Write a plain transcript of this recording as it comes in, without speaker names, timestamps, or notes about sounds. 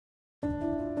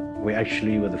We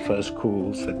actually were the first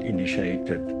schools that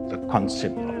initiated the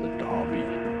concept of the derby.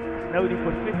 Nou die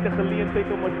perfekte geleentheid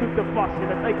om het toe te pas en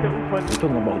dit uit te oefen. We're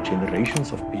talking about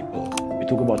generations of people. We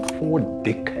talk about 4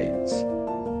 decades.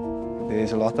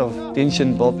 There's a lot of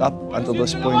tension built up until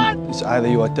this point. It's either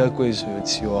you are turquoise or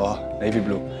it's your navy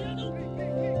blue.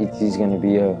 It is going to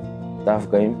be a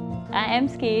tough game. I am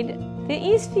scared.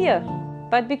 There is fear,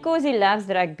 but because he loves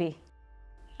rugby,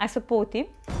 I support him.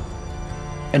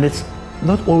 And it's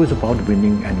not always about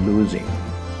winning and losing.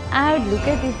 I would look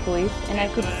at these boys and I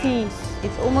could see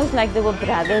it's almost like they were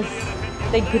brothers.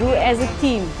 They grew as a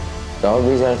team.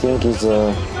 Derbies, I think, is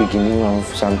the beginning of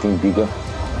something bigger.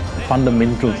 The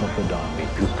fundamentals of the derby.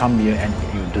 You come here and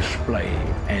you display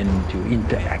and you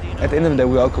interact. At the end of the day,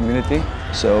 we are a community.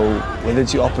 So whether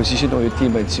it's your opposition or your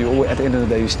teammates, at the end of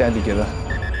the day, you stand together.